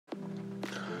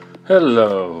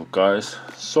Hello guys,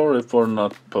 sorry for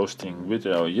not posting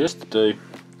video yesterday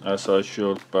as I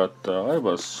should, but I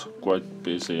was quite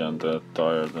busy and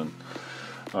tired and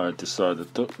I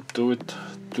decided to do it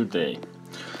today.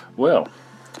 Well,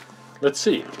 let's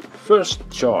see. First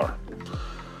jar.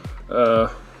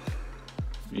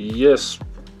 Yes,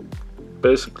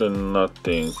 basically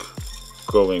nothing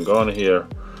going on here.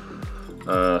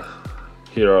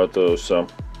 Here are those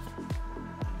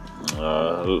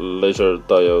laser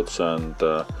diodes and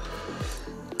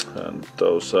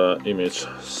those image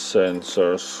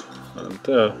sensors, and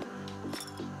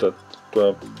that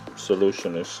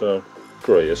solution is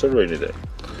gray as a rainy day.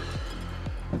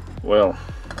 Well,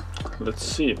 let's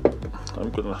see.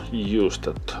 I'm gonna use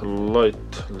that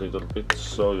light a little bit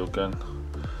so you can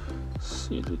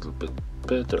see a little bit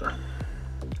better.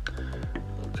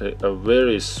 Okay, a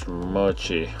very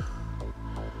smudgy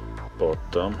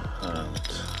bottom, and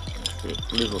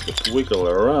a little bit wiggle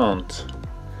around.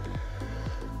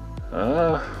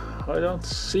 I don't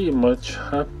see much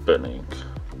happening,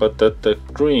 but that the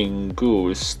green goo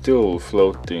is still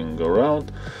floating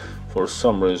around. For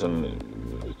some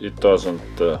reason it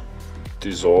doesn't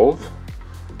dissolve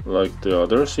like the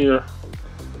others here,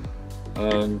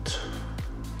 and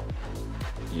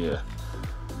yeah,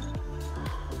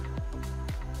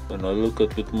 when I look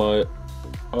at with my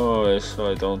eyes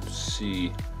I don't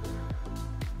see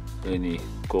any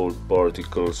gold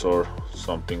particles or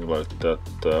something like that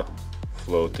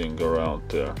floating around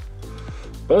there,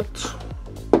 but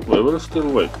we will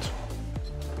still wait.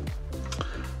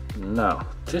 Now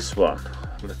this one,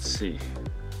 let's see.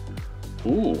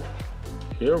 Ooh,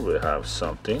 here we have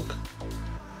something.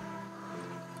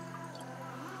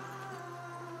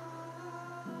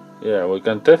 Yeah, we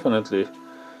can definitely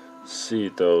see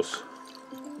those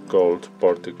gold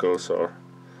particles are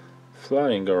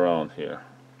flying around here,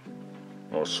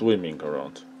 or swimming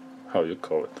around, how you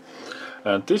call it.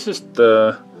 And this is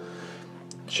the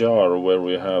jar where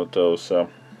we have those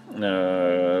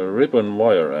ribbon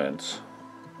wire ends,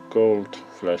 gold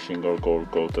flashing or gold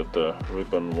coated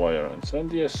ribbon wire ends.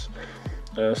 And yes,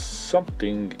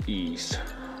 something is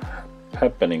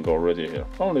happening already here.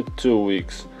 Only 2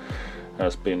 weeks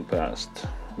has been passed.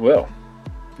 Well,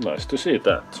 nice to see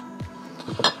that.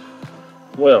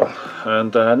 Well,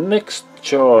 and the next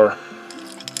jar,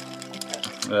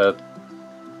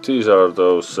 these are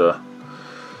those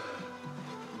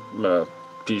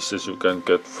pieces you can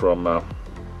get from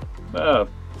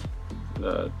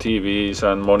TVs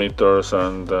and monitors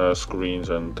and screens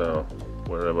and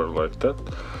wherever like that.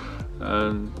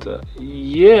 And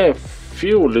yeah,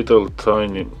 few little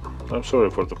tiny, I'm sorry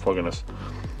for the fogginess,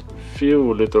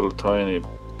 few little tiny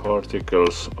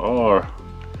particles are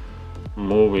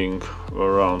moving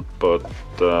around, but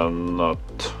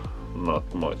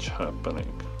not much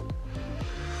happening.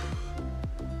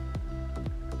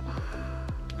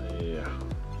 Yeah,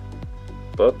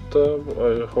 but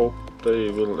I hope they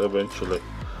will eventually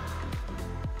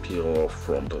peel off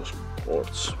from those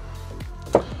ports.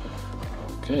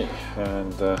 Okay,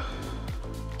 and the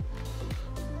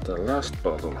last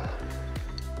bottle.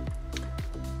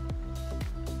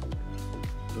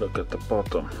 Look at the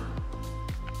bottom.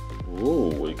 Ooh,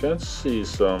 we can see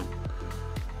some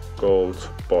gold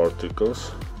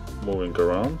particles moving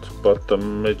around, but the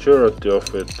majority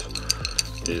of it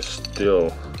is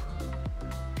still,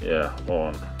 yeah,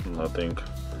 on. Nothing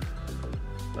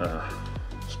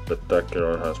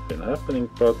spectacular has been happening,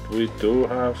 but we do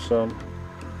have some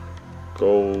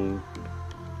gold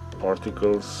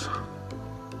particles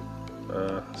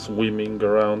swimming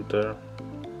around there.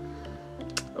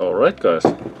 Alright guys,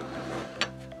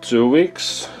 2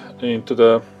 weeks into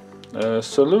the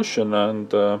solution,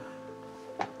 and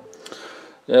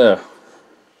yeah,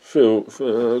 few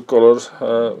colors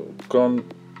gone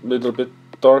a little bit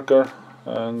darker,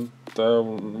 and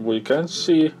we can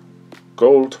see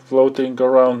gold floating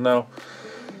around now.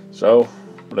 So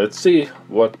let's see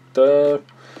what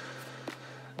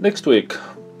next week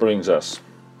brings us.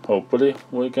 Hopefully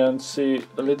we can see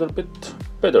a little bit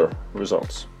better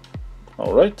results.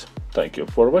 Alright, thank you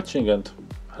for watching and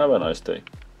have a nice day.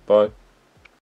 Bye.